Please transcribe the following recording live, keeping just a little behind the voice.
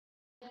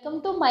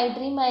Welcome to My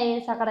Dream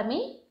IAS Academy.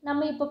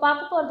 நம்ம இப்போ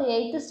பார்க்க போகிறது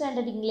 8th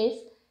ஸ்டாண்டர்ட் இங்கிலீஷ்.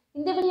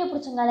 இந்த வீடியோ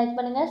பிடிச்சிருந்தா லைக்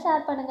பண்ணுங்க,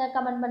 ஷேர் பண்ணுங்க,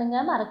 கமெண்ட் பண்ணுங்க,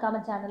 மறக்காம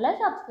சேனலை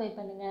சப்ஸ்கிரைப்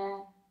பண்ணுங்க.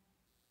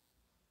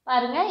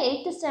 பாருங்க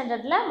 8th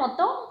ஸ்டாண்டர்ட்ல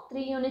மொத்தம்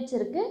 3 யூனிட்ஸ்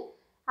இருக்கு.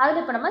 அதில்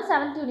இப்போ நம்ம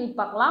 7th யூனிட்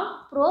பார்க்கலாம்.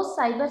 ப்ரோஸ்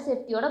சைபர்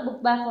சேஃப்டியோட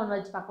புக் பேக் ஒன்று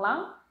வச்சு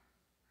பார்க்கலாம்.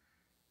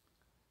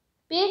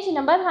 Page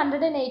number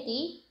 180.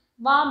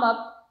 Warm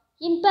up.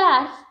 In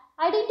pairs,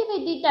 identify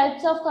the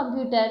types of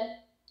computer.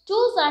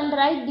 Choose and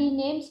write the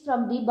names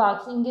from the box.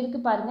 இங்க இருக்கு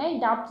பாருங்க,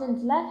 இந்த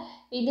ஆப்ஷன்ஸ்ல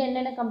இது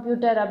என்னென்ன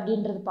கம்ப்யூட்டர்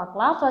அப்படின்றது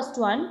பார்க்கலாம். First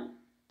one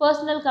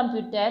personal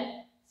computer,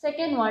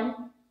 second one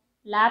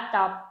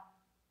laptop,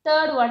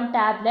 third one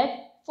tablet,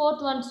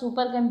 fourth one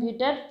super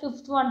computer,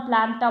 fifth one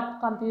laptop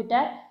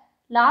computer,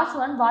 last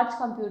one watch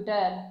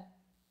computer.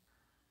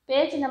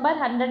 Page number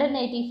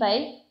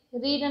 185.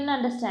 Read and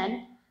understand.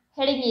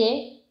 Heading A.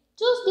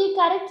 Choose the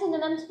correct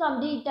synonyms from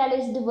the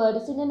italicized word.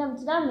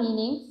 Synonyms na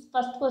meanings.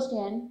 First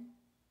question.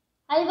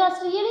 I was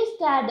really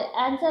scared.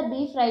 Answer B.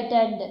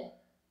 Frightened.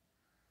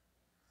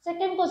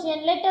 Second question.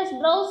 Let us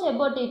browse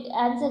about it.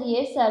 Answer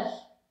A. Surf.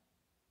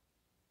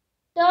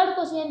 Third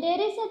question.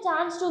 There is a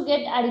chance to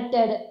get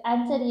addicted.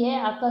 Answer A.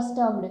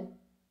 Accustomed.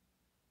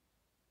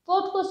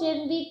 Fourth question.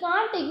 We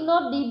can't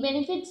ignore the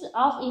benefits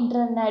of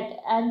internet.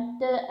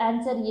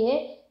 Answer A.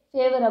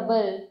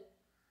 Favorable.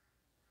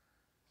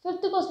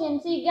 Fifth question.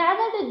 She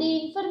gathered the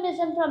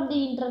information from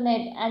the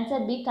internet. Answer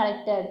B.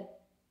 Collected.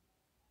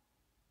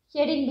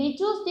 Heading B.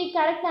 Choose the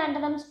correct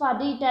antonyms for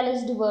the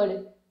italicized word.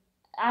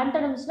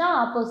 Antonyms na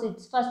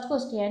opposites. First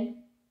question.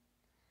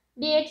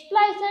 The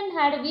explosion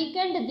had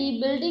weakened the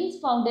building's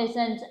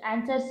foundations.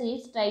 Answer C.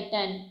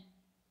 Straightened.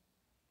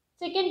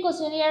 Second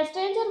question. A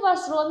stranger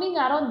was roaming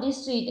around the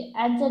street.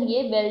 Answer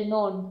A. Well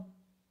known.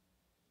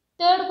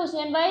 Third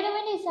question.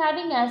 Vitamin is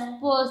having a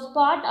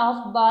spot of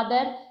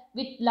bother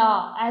with law.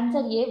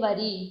 Answer A.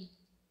 Worry.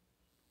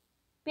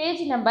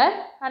 Page number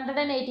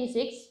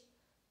 186.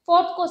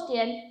 Fourth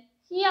question.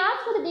 He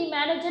asked the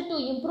manager to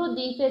improve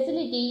the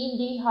facility in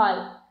the hall.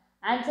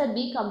 Answer B.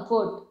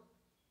 Comfort.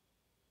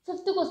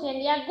 Fifth question.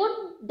 A good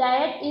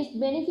diet is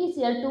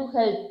beneficial to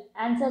health.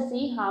 Answer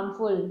C.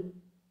 Harmful.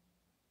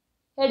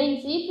 Heading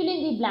C. Fill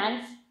in the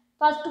blanks.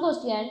 First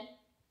question.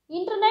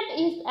 Internet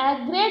is a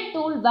great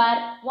tool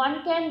where one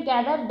can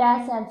gather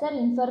dash answer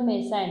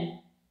information.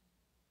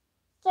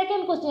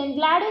 Second question.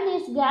 Gladden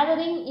is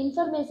gathering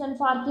information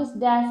for his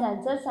dash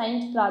answer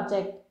science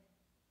project.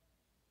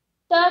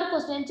 Third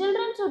question.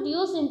 Children should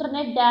use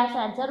internet dash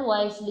answer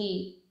wisely.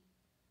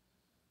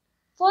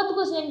 Fourth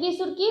question. We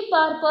should keep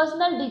our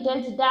personal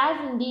details dash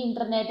in the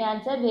internet.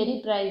 Answer very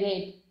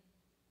private.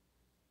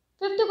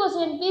 Fifth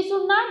question. We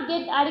should not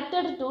get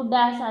addicted to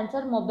dash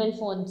answer mobile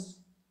phones.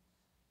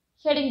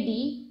 Heading D.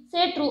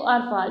 Say true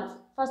or false.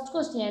 First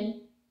question.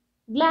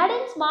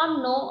 Gladden's mom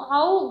know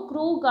how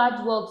crew gauge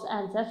works.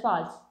 Answer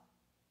false.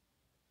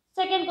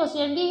 Second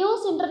question. We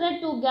use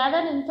internet to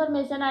gather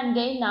information and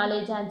gain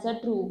knowledge. Answer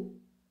true.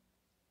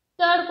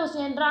 Third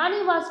question. Rani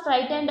was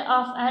frightened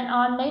of an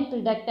online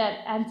predator.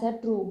 Answer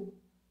true.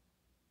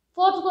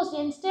 Fourth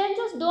question.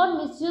 Strangers don't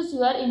misuse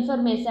your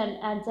information.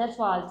 Answer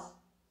false.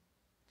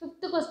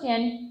 Fifth question.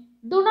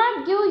 Do not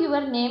give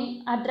your name,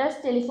 address,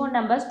 telephone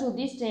numbers to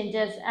the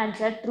strangers.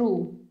 Answer true.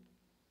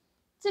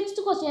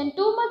 Sixth question.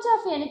 Too much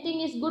of anything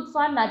is good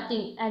for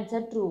nothing.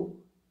 Answer true.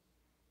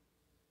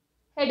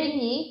 Heading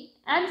E.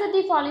 Answer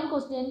the following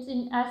questions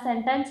in a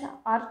sentence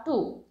or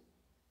two.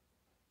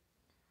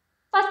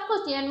 First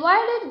question. Why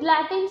did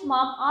Gladden's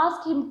mom ask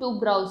him to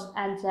browse?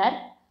 Answer.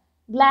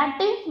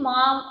 Gladden's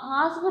mom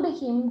asked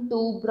him to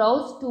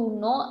browse to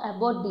know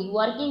about the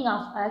working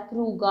of a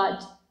crew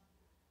gauge.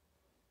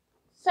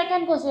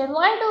 Second question.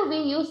 Why do we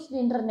use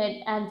internet?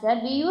 Answer.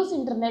 We use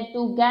internet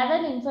to gather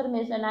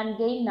information and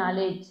gain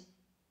knowledge.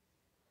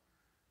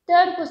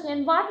 Third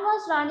question. What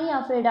was Rani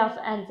afraid of?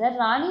 Answer.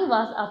 Rani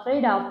was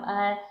afraid of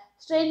a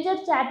stranger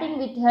chatting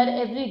with her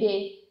every day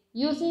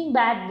using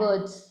bad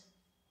words.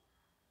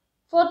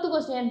 Fourth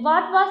question.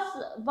 What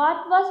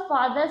was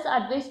father's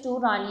advice to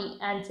Rani?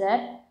 Answer.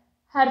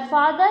 Her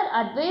father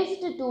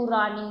advised to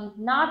Rani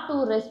not to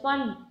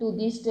respond to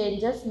the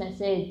stranger's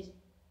message.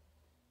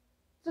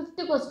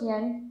 Fifth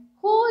question.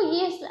 Who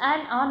is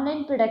an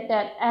online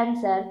predator?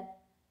 Answer.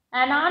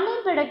 An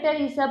online predator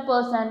is a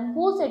person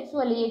who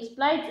sexually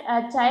exploits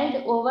a child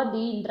over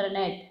the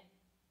internet.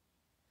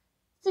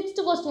 Sixth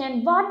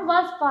question. What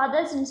was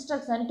father's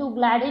instruction to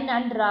Gladden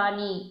and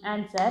Rani?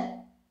 Answer.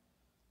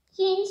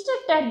 He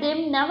instructed them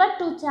never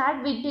to chat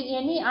with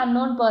any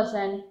unknown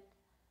person,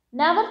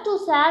 never to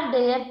share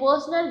their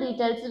personal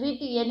details with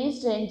any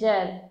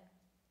stranger.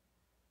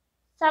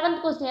 Seventh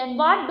question.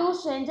 What do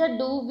strangers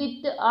do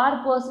with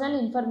our personal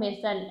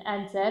information?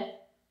 Answer.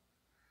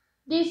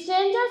 The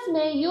strangers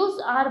may use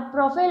our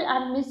profile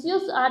and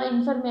misuse our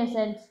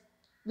information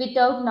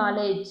without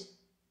knowledge.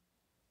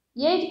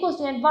 Eighth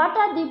question. What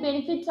are the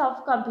benefits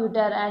of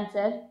computer?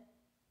 Answer.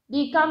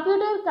 The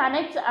computer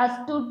connects us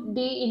to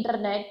the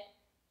internet,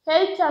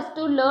 helps us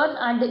to learn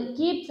and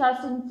keeps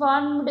us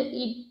informed.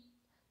 It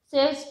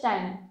saves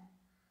time.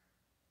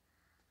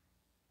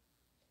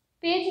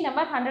 Page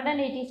number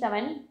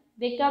 187,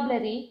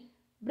 vocabulary,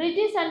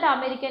 British and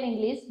American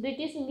English,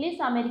 British English,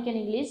 American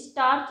English,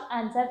 torch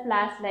answer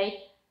flashlight,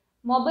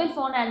 mobile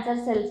phone answer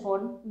cell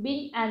phone, bin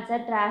answer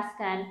trash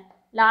can,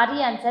 lorry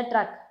answer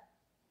truck.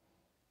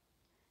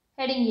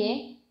 Heading A,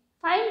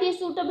 find the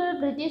suitable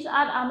British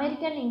or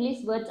American English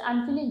words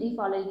and fill in the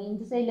following. In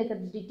the side like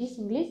British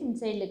English, in the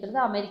side like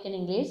American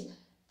English.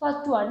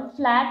 First one,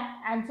 flat,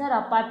 answer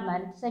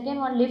apartment. Second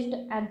one, lift,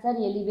 answer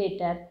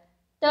elevator.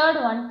 Third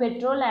one,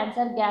 petrol,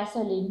 answer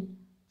gasoline.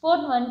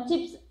 Fourth one,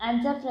 chips,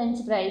 answer french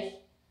fries.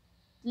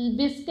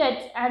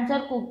 Biscuits, answer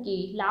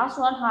cookie. Last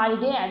one,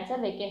 holiday, answer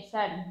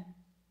vacation.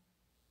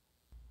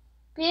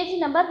 Page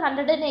number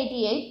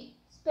 188,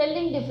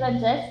 spelling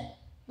differences.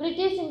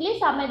 British English,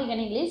 American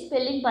English,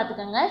 spelling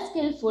பார்த்துக்கங்க.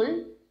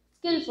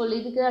 skillful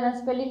இதுக்கான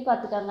spelling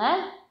பார்த்துக்கங்க.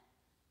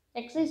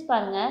 Exercise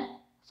பாருங்க.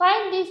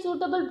 Find the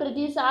suitable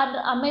British or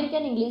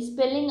American English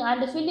spelling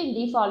and fill in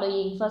the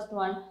following. First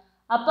one,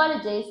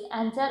 apologize,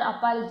 answer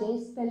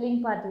apologize, spelling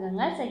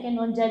பார்த்துக்கங்க. Second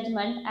one,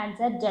 judgment,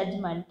 answer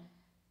judgment.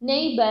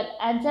 Neighbor,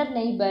 answer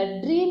neighbor.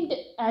 Dreamed,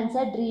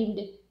 answer dreamed.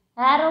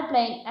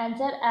 Aeroplane,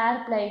 answer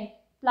airplane.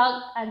 Plug,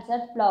 answer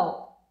plow.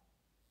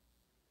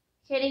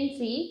 Heading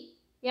C,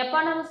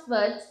 eponymous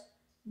words.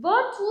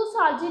 Words whose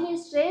origin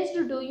is traced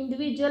to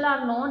individual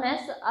are known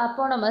as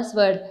eponymous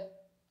word.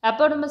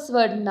 Eponymous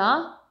wordனா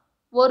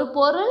ஒரு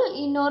பொருள்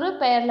இன்னொரு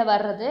பெயரில்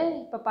வர்றது.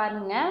 இப்போ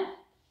பாருங்க,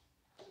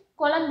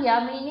 Colombia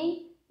meaning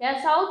a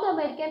South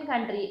American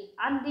country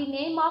and the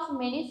name of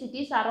many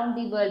cities around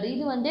the world.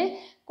 இது வந்து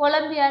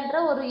கொலம்பியான்ற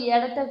ஒரு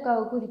இடத்தை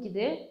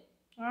குறிக்குது.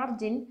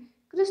 Origin,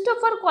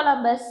 Christopher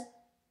Columbus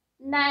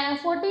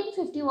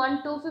 1451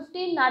 to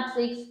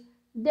 1506,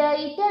 the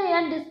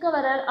Italian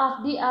discoverer of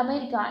the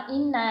America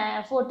in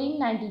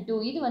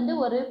 1492. இது வந்து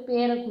ஒரு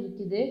பேரை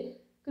குறிக்குது.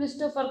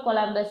 கிறிஸ்டோபர்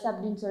கொலம்பஸ்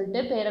அப்படின்னு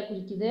சொல்லிட்டு பேரை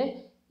குறிக்குது.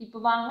 இப்போ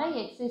வாங்க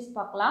எக்ஸசைஸ்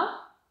பார்க்கலாம்.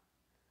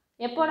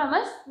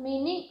 Eponymous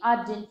meaning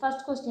origin. First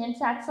question,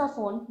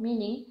 saxophone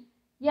meaning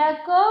a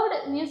curved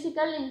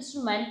musical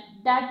instrument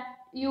that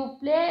you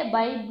play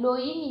by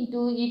blowing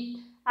into it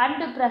and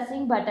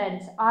pressing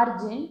buttons.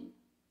 Origin,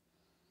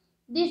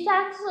 the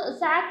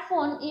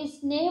saxophone is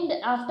named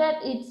after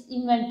its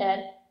inventor,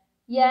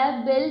 a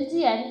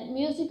Belgian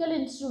musical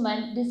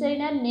instrument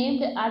designer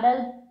named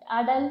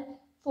Adolphe.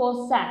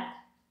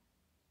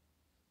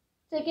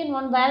 Second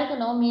one,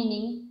 volcano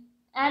meaning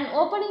an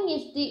opening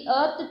is the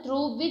earth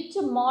through which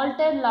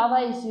molten lava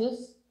is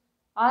used.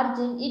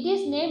 Origin, it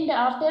is named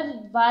after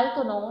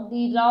Volcano,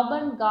 the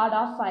Roman god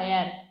of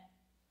fire.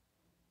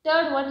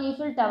 Third one,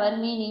 Eiffel Tower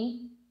meaning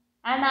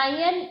an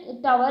iron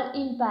tower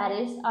in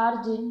Paris.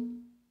 Origin,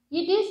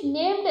 it is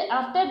named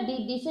after the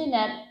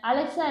designer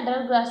Alexander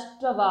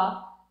Grosvenor,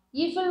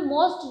 Eiffel's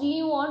most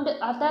renowned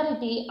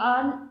authority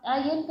on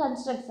iron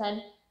construction,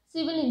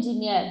 civil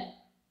engineer.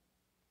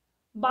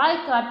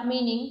 Boycott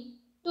meaning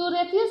to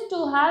refuse to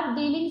have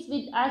dealings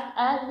with us,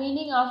 a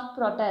meaning of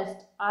protest.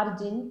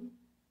 Origin,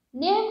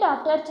 named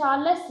after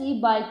Charles C.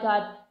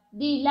 Boycott,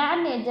 the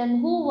land agent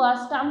who was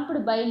stumped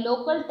by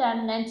local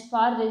tenants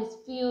for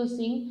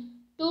refusing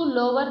to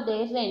lower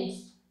their rents.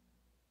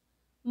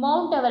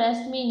 Mount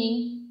Everest meaning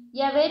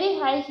a very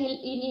high hill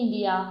in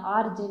India.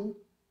 Origin,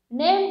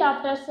 named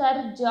after Sir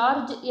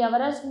George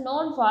Everest,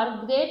 known for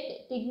great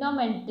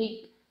trigonometric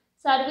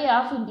survey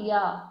of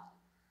India.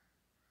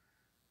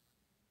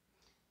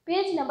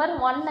 Page number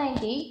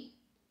 190,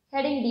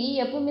 heading D,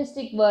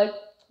 euphemistic word.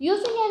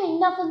 Using an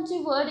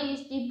inoffensive word is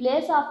the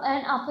place of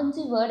an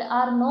offensive word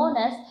are known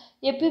as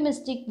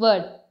euphemistic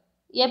word.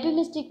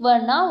 Euphemistic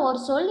wordனா ஒரு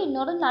சொல்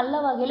இன்னொரு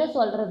நல்ல வகையில்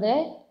சொல்கிறது.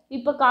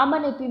 இப்போ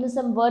common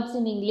எபிமிசம் words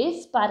in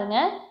English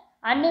பாருங்கள்.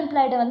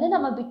 அன்எம்ப்ளாய்டை வந்து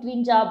நம்ம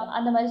பிட்வீன் ஜாப்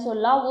அந்த மாதிரி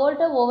சொல்லலாம்.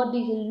 ஓல்டர் ஓவர்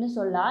தி ஹில்னு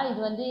சொல்லலாம். இது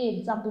வந்து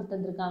எக்ஸாம்பிள்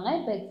தந்திருக்காங்க.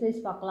 இப்போ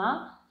எக்ஸசைஸ் பார்க்கலாம்.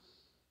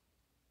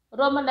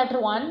 Roman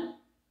letter 1,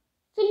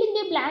 fill in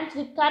the blanks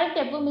with correct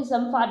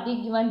euphemism for the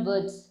given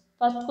words.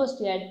 First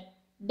question,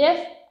 deaf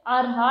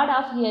or hard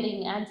of hearing,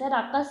 answer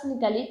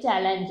acoustically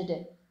challenged.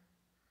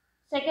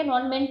 Second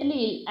one, mentally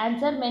ill,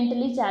 answer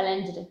mentally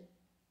challenged.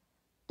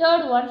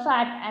 Third one,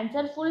 fat,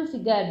 answer full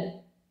figured.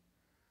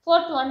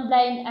 Fourth one,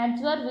 blind,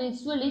 answer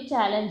visually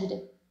challenged.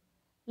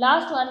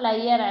 Last one,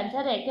 liar,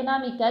 answer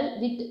economical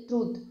with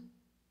truth.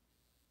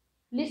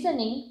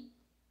 Listening,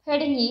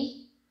 heading E,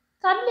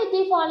 complete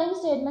the following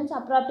statements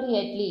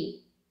appropriately.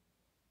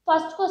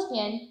 First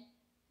question,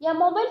 a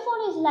mobile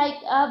phone is like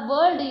a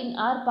bird in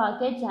our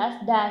pockets as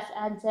dash,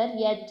 answer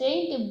a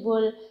giant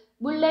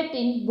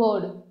bulletin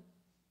board.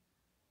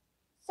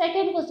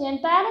 Second question,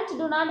 parents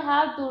do not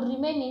have to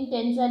remain in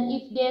tension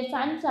if their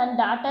sons and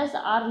daughters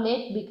are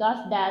late because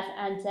dash,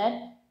 answer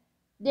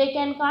they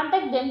can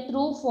contact them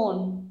through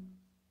phone.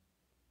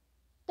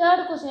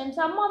 Third question,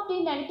 some of the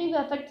negative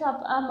effects of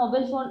a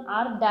mobile phone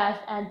are dash,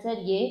 answer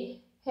A,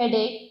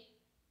 headache,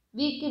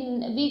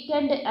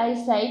 weakened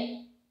eyesight,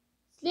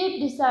 sleep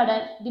disorder,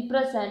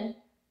 depression,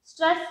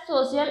 stress,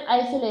 social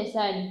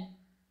isolation.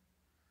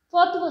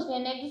 Fourth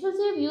question,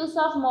 excessive use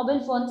of mobile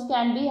phones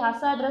can be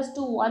hazardous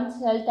to one's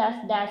health as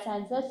dash,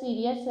 answer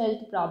serious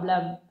health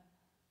problem.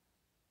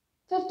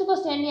 Fifth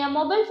question, a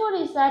mobile phone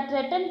is a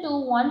threat to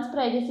one's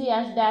privacy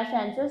as dash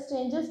answer.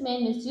 Strangers may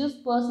misuse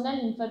personal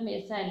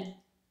information.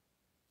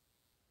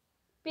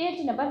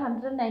 Page number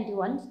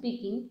 191,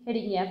 speaking,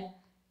 heading F.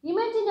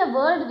 Imagine a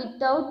world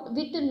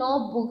with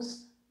no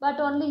books but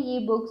only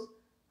e-books.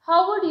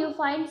 How would you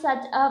find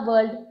such a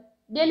world?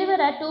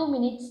 Deliver a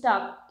 2-minute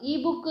talk.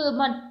 E-book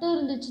மட்டும்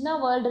இருந்துச்சுன்னா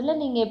வேர்ல்டில்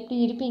நீங்கள் எப்படி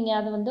இருப்பீங்க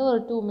அது வந்து ஒரு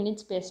 2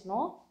 minutes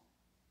பேசணும்.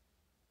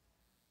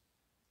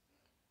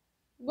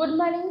 Good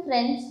morning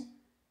friends.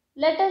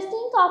 Let us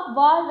think of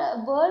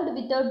world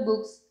without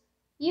books.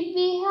 If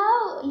we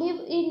have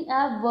lived in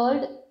a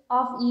world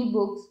of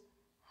e-books,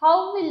 how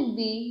will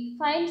we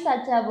find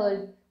such a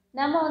world?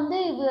 நம்ம வந்து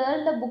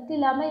வேர்ல்டில் புக்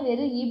இல்லாமல்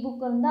வெறும்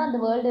இ-புக் இருந்தால் அந்த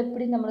வேர்ல்டு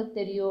எப்படி நம்மளுக்கு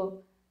தெரியும்?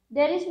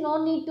 There is no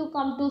need to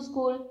come to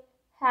school,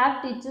 have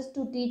teachers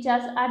to teach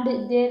us, and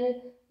there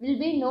will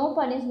be no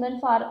punishment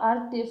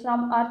from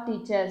our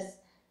teachers.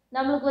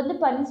 நம்மளுக்கு வந்து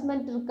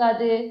பனிஷ்மெண்ட்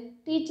இருக்காது,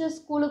 டீச்சர்ஸ்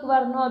ஸ்கூலுக்கு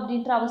வரணும்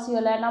அப்படின்ற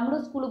அவசியம் இல்லை,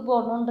 நம்மளும் ஸ்கூலுக்கு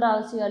போகணுன்ற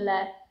அவசியம் இல்லை.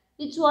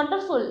 It's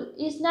wonderful,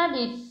 is not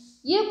it?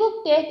 இ-புக்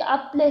take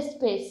up less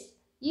space.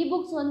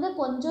 இ-புக்ஸ் வந்து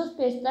கொஞ்சம்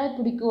ஸ்பேஸ் தான்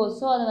பிடிக்கும்,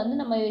 ஸோ அதை வந்து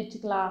நம்ம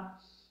வச்சுக்கலாம்.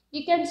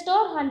 You can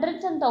store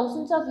hundreds and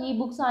thousands of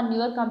e-books on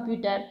your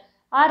computer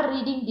R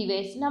reading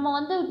device. நம்ம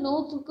வந்து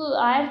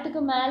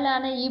 1000க்கு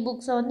மேலான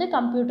இ-புக்ஸை வந்து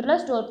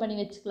கம்ப்யூட்டரில் ஸ்டோர் பண்ணி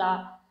வச்சுக்கலாம்.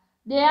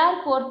 They are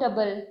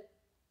portable.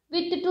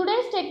 With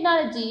today's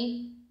technology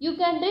you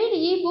can read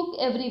இ-புக்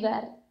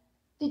everywhere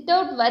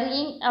without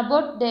worrying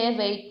about their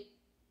wait.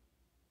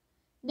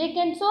 They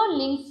can show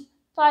links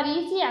for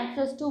easy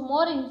access to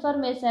more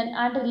information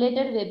and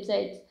related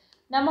websites.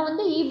 நம்ம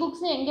வந்து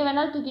இ-புக்ஸ் எங்கே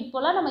வேணாலும் தூக்கிட்டு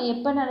போகலாம், நம்ம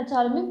எப்போ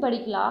நினச்சாலுமே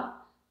படிக்கலாம்.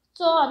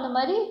 ஸோ அந்த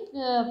மாதிரி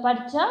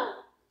படித்தா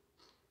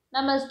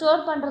நம்ம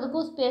ஸ்டோர்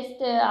பண்ணுறதுக்கும் ஸ்பேஸ்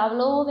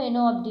அவ்வளோ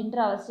வேணும் அப்படின்ற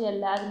அவசியம்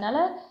இல்லை. அதனால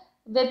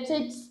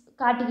வெப்சைட்ஸ்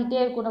காட்டிக்கிட்டே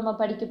இருக்கும் நம்ம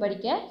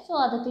படிக்க. ஸோ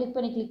அதை கிளிக்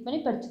பண்ணி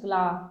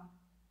படிச்சுக்கலாம்.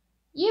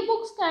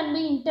 இ-புக்ஸ் can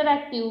be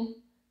interactive.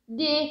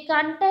 They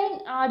contain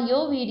audio,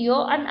 video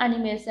and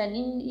animation.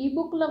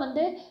 இ-புக்கில்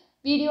வந்து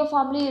வீடியோ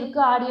ஃபார்ம்லேயும்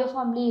இருக்குது, ஆடியோ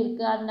ஃபார்ம்லேயும்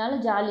இருக்குது. அதனால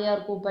ஜாலியாக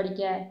இருக்கும்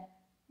படிக்க.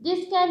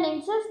 This can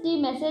enhance the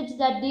message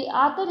that the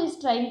author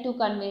is trying to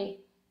convey.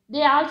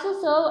 They also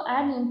serve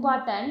an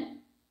important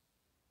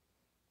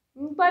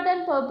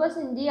purpose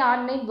in the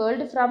online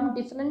world from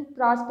different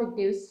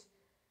perspectives.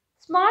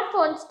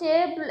 Smartphones,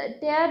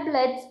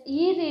 tablets,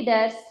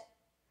 e-readers,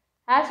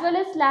 as well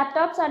as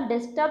laptops and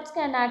desktops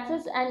can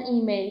access an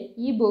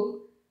e-book.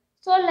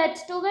 So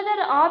let's together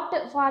opt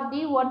for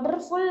the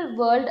wonderful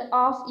world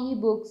of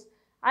e-books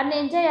and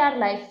enjoy our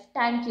life.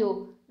 Thank you.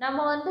 நம்ம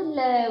வந்து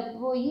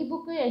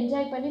e-book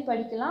enjoy பண்ணி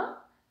படிக்கலாம்,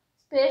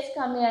 space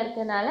கம்மியாக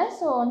இருக்கனால.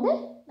 So வந்து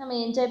நம்ம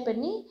enjoy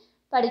பண்ணி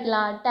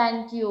படிக்கலாம்.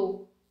 Thank you.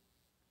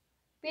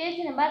 Page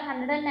number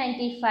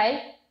 195,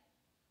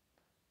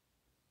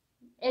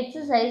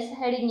 exercise,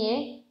 heading A.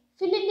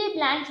 Fill in the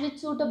blanks with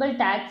suitable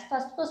tags.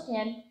 First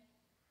question,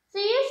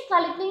 C is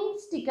collecting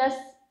stickers.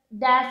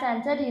 Dash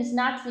answer is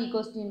not C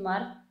question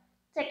mark.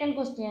 Second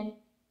question,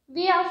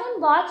 we often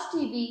watch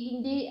TV in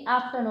the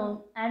afternoon.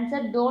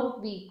 Answer don't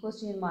we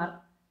question mark.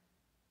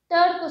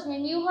 Third question,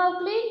 you have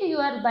cleaned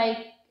your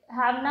bike.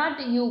 Have not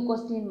you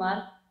question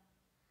mark.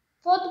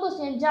 Fourth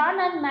question, John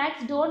and Max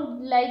don't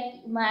like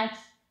Max.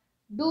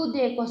 Do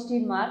they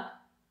question mark.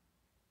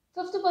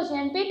 Fifth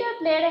question, Peter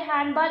played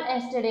handball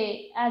yesterday.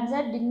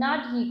 Answer did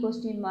not he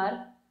question mark.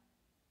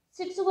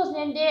 Sixth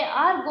question, they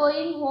are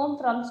going home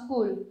from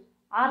school.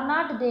 Are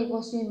not they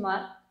question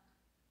mark.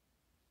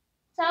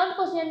 Seventh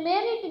question,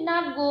 Mary did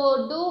not go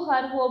do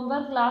her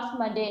homework last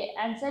Monday.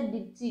 Answer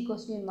did she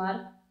question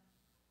mark.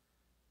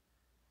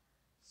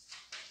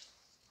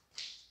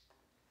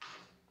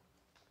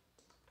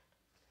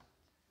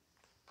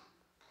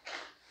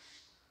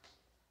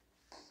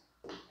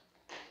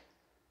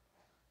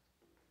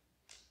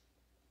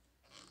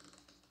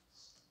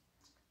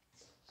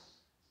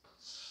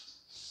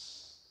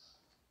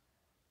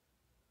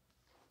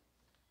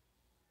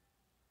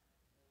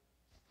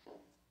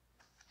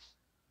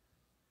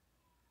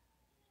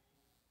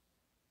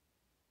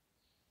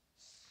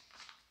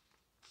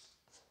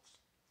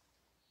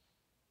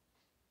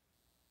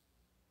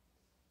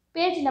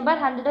 Page number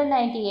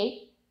 198,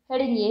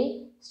 heading A.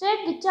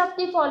 State which of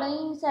the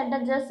following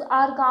sentences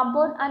are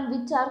compound and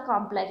which are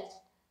complex.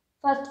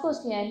 First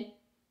question,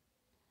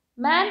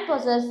 man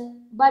possesses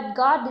but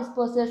God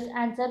disposes.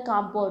 Answer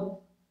compound.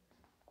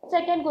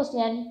 Second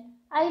question,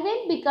 I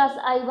went because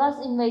I was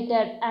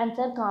invited.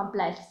 Answer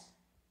complex.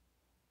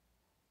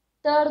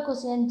 Third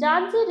question,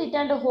 Jansi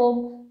returned home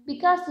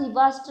because he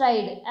was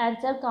tried.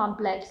 Answer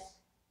complex.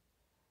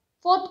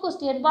 Fourth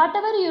question,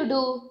 whatever you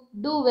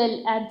do well.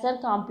 Answer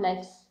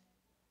complex.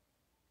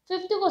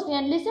 Fifth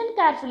question, listen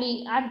carefully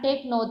and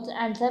take notes.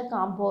 Answer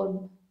compound.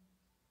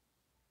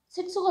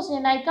 Sixth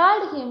question, I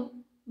called him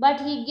but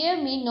he gave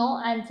me no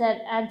answer.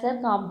 Answer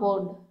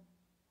compound.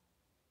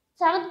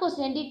 Seventh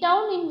question, the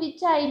town in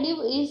which I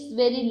live is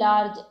very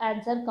large.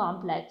 Answer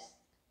complex.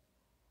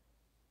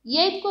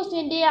 Eighth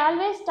question, they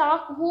always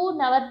talk who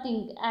never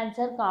think.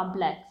 Answer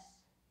complex.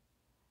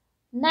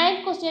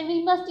 Ninth question,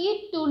 we must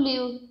eat to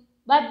live.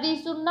 But we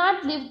should not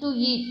live to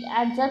eat.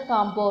 Answer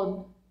compound.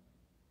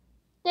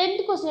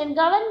 10th question.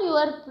 Govern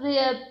your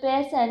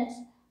peasants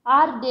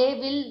or they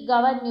will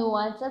govern you.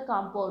 Answer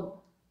compound.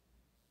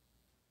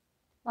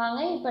 வாங்க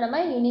இப்போ நம்ம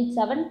unit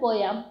 7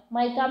 போயாம்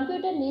my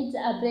computer needs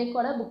a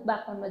பிரேக்கோட book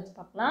back ஒன்று வச்சு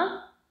பார்க்கலாம்.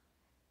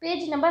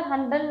 Page number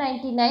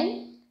 199.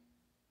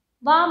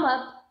 Warm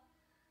up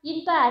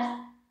in purse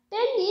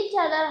tell each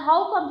other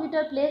how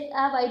computer place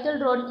a vital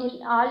role in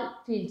all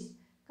fields.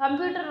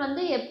 Computer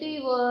வந்து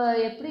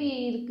எப்படி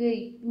இருக்குது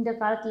இந்த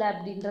காலத்தில்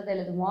அப்படின்றத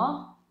எழுதுவோம்.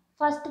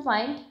 First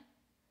point,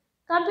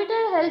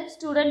 computer help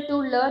student to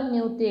learn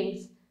new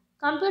things.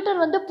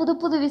 Computer வந்து புது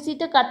புது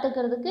விஷயத்தை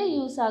கற்றுக்கிறதுக்கு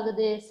யூஸ்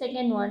ஆகுது.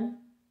 Second one,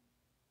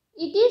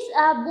 it is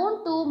a boon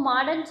to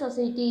modern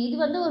society. இது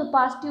வந்து ஒரு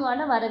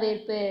பாசிட்டிவான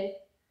வரவேற்பு.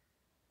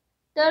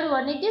 Third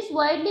one, it is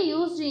widely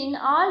used in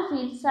all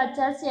fields such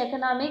as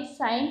economics,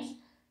 science,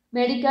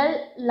 medical,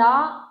 law,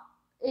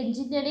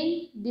 engineering,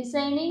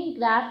 designing,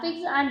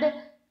 graphics and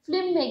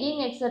film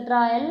making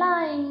extra. எல்லா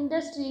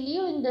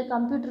இண்டஸ்ட்ரியிலையும் இந்த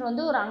computer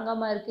வந்து ஒரு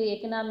அங்கமாக இருக்குது.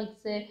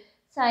 Economics,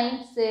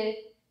 science,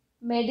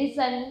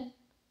 medicine,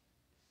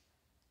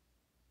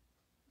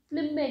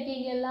 film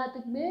making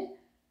எல்லாத்துக்குமே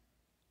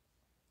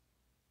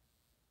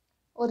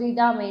ஒரு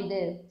இதாக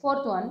அமையுது.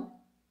 Fourth one,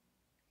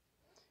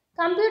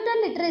 computer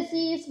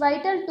literacy is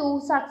vital to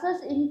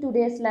success in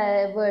today's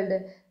world.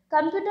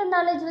 Computer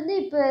knowledge வந்து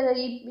இப்போ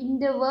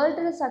இந்த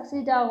வேர்ல்டில்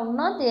சக்சீட்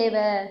ஆகணும்னா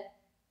தேவை.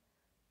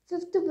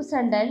 Fifth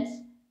sentence,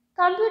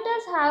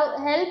 computers have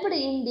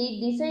helped in the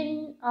design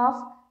of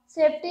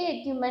safety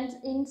equipments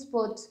in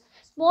sports.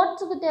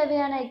 ஸ்போர்ட்ஸுக்கு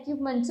தேவையான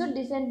எக்யூப்மெண்ட்ஸும்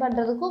டிசைன்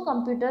பண்ணுறதுக்கும்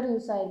கம்ப்யூட்டர்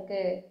யூஸ்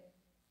ஆயிருக்கு.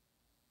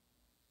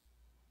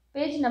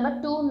 Page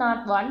number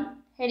 201,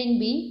 heading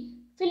B,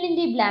 fill in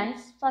the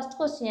blanks. First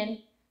question,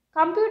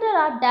 computer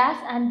are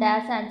dash and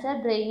dash answer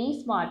brainy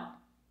smart.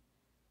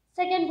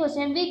 Second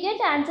question, we get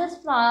answers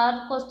for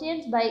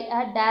questions by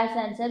a dash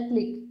answer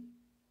click.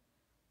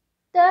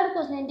 Third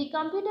question, the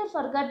computer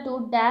forgot to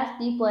dash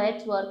the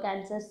poet's work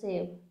answer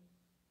save.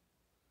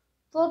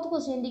 Fourth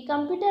question, the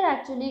computer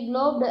actually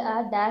globed a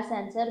dash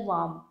answer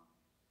warm.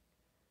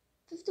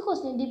 Fifth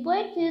question, the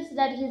poet feels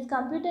that his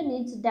computer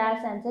needs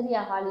dash answer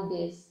a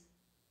holidays.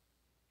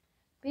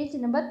 Page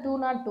number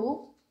 202,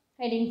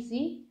 heading C,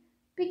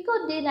 pick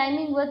out the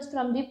rhyming words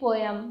from the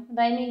poem.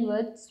 Rhyming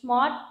words,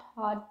 smart,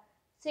 hard.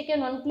 Second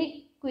one, click,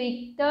 quick.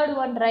 Third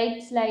one, write,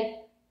 slide.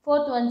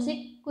 Fourth one,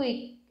 sit, quick.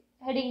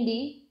 Heading D,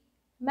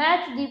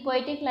 match the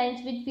poetic lines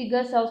with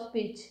figures of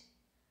speech.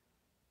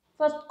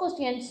 First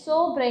question, so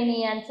brainy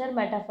answer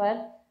metaphor.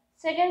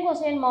 Second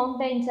question,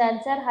 mountains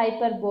answer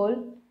hyperbole.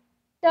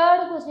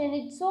 Third question,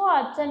 it's so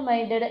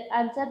absent-minded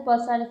answer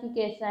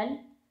personification.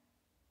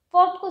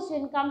 Fourth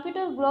question,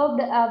 computer globed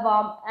a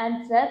worm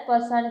answer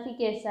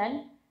personification.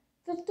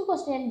 Fifth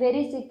question,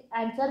 very sick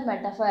answer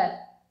metaphor.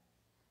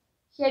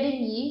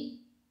 Heading E,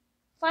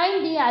 find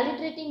the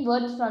alliterating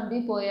words from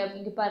the poem.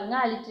 இங்க பாருங்க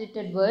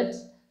alliterated words.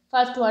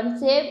 First one,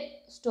 save,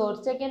 store.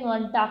 Second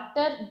one,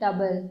 doctor,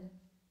 double.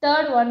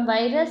 Third one,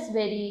 virus,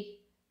 very.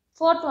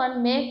 Fourth one,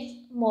 makes,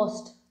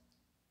 most.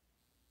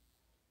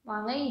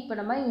 வாங்க இப்போ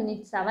நம்ம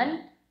unit 7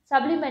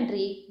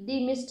 supplementary the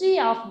mystery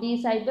of the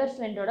சைபர்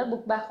ஃப்ரெண்டோட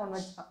book back ஒன்று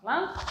வச்சு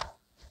பார்க்கலாம்.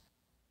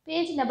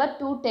 Page number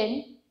 210,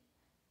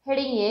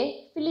 heading A,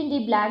 fill in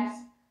the blanks.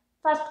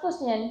 First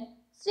question,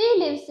 Sri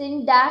lives in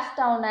dash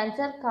town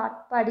answer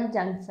Katpadi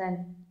Junction.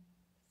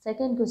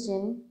 Second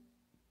question,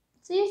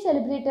 she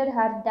celebrated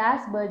her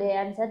dash birthday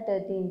answer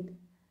 13th.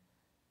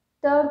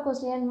 Third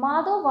question,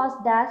 Madhav was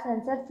dash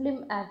answer film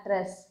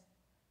actress.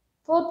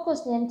 Fourth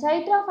question,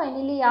 Chaitra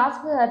finally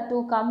asked her to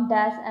come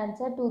dash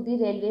answer to the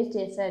railway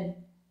station.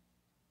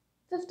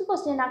 Fifth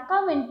question, Akka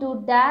went to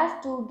dash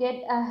to get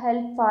a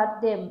help for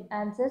them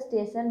answer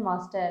station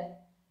master.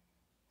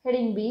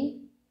 Heading B,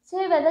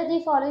 say whether the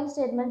following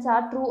statements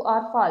are true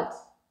or false.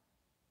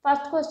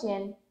 First question,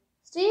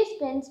 Sri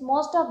spends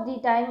most of the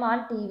time on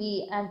TV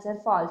answer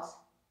false.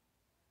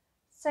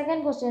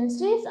 Second question,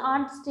 Sri's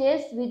aunt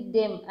stays with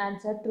them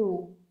answer true.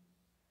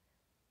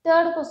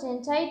 Third question,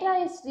 Chaitra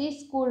is Sri's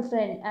school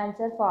friend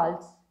answer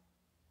false.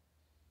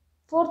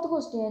 Fourth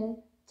question,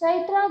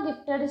 Chaitra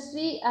gifted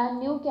Sri a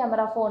new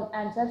camera phone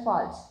answer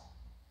false.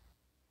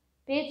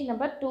 Page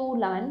number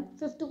 211,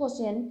 fifth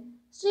question,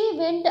 Sri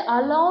went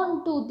alone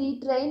to the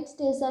train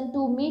station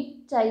to meet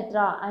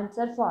Chaitra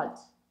answer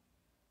false.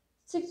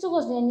 Sixth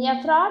question, a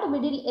fraud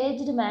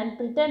middle-aged man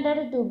pretended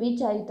to be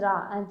Chaitra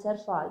answer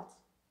false.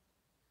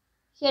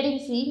 Heading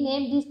C,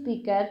 name the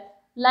speaker.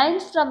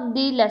 Lines from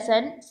the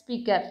lesson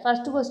speaker.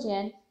 First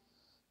question,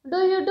 do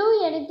you do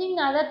anything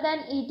other than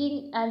eating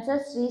answer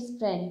Sri's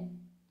friend.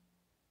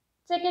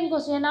 Second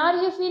question, are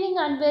you feeling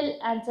unwell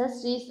answer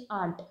Sri's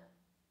aunt.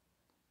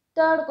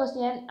 Third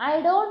question,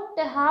 I don't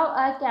have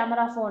a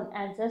camera phone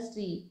answer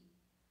Sri.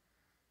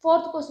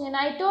 Fourth question,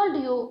 I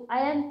told you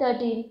I am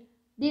 13,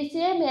 the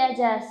same age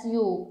as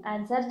you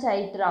answer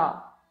Chaitra.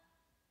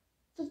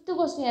 Fifth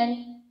question,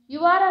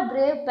 you are a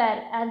brave pair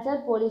answer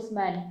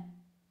policeman.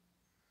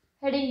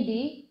 Heading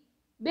D,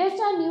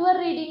 based on your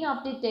reading of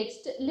the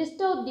text,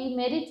 list out the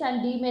merits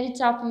and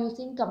demerits of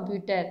using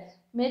computer.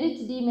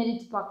 Merits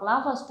demerits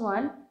பார்க்கலாம். First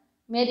one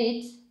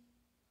merits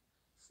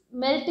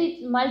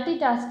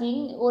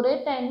multitasking, ஒரே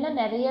டைமில்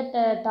நிறைய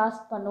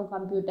task பண்ணும்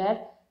computer.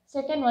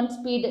 Second one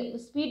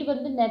speed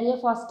வந்து நிறைய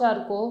ஃபாஸ்ட்டாக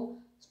இருக்கும்.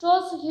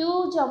 Stores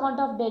huge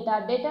amount of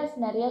datas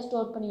நிறையா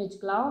ஸ்டோர் பண்ணி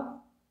வச்சுக்கலாம்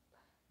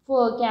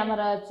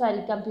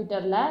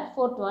கம்ப்யூட்டரில்.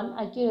 ஃபோர்த் ஒன்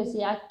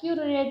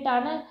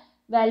அக்யூரேட்டான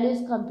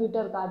வேல்யூஸ்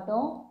கம்ப்யூட்டர்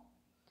காட்டும்.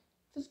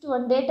 ஃபிஃப்த்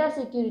ஒன் டேட்டா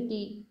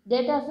செக்யூரிட்டி,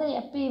 டேட்டாஸை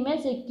எப்பயுமே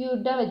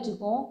செக்யூர்டாக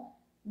வச்சுக்கும்.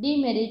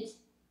 Demerits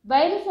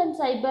virus and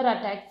cyber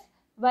attacks,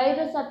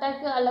 virus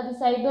attack அல்லது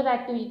சைபர்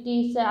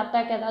ஆக்டிவிட்டீஸ்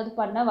அட்டாக் ஏதாவது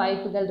பண்ண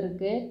வாய்ப்புகள்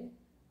இருக்குது.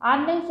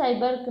 ஆன்லைன்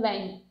சைபர்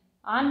கிரைம்,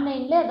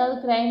 ஆன்லைனில் ஏதாவது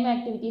க்ரைம்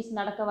ஆக்டிவிட்டீஸ்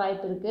நடக்க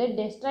வாய்ப்பு இருக்குது.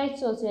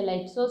 Detroit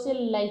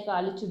social life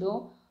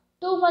அழிச்சிடும்.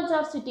 Too much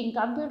of sitting,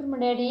 computer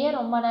முன்னாடியே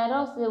ரொம்ப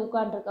நேரம்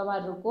உட்காந்துருக்க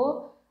மாதிரி இருக்கும்.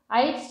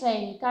 ஐ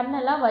ஸ்ட்ரெயின்,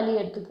 கண்ணெல்லாம் வலி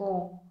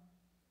எடுத்துக்கும்.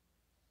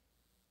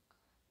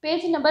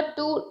 Page number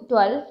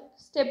 212,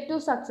 step 2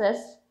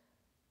 success.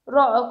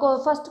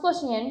 First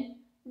question,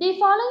 the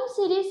following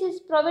series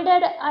is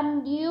provided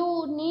and you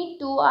need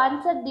to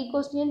answer the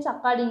questions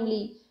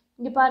accordingly.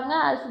 இங்கே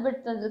பாருங்கள்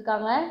ஆல்ஃபபெட்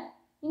தந்திருக்காங்க.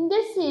 In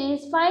this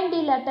series, find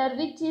the letter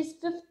which is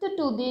fifth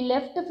to the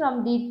left from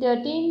the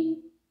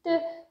 13th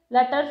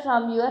letter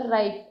from your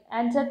right.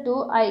 Answer to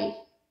I.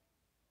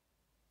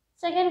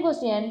 Second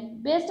question,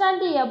 based on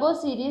the above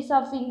series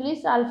of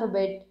English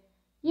alphabet,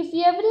 if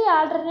every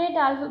alternate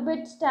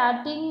alphabet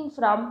starting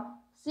from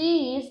C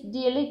is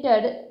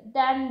deleted,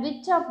 then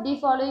which of the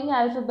following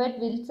alphabet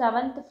will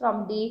seventh from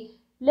the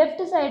left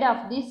side of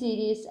the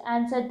series?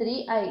 Answer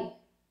 3I.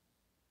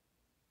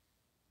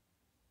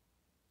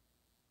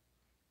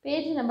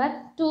 Page number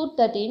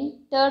 213,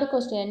 third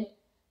question.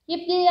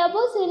 If the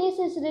above series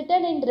is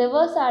written in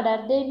reverse order,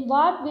 then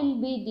what will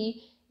be the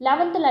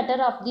 11th letter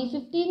of the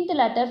 15th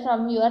letter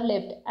from your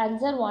left?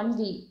 Answer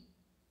 1B.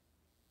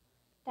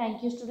 Thank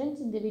you students.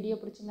 இந்த video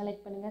பிடிச்சிங்க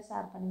like பண்ணுங்கள்,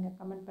 share பண்ணுங்கள்,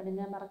 comment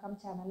பண்ணுங்கள், மறக்காம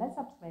சேனலை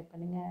subscribe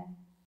பண்ணுங்கள்.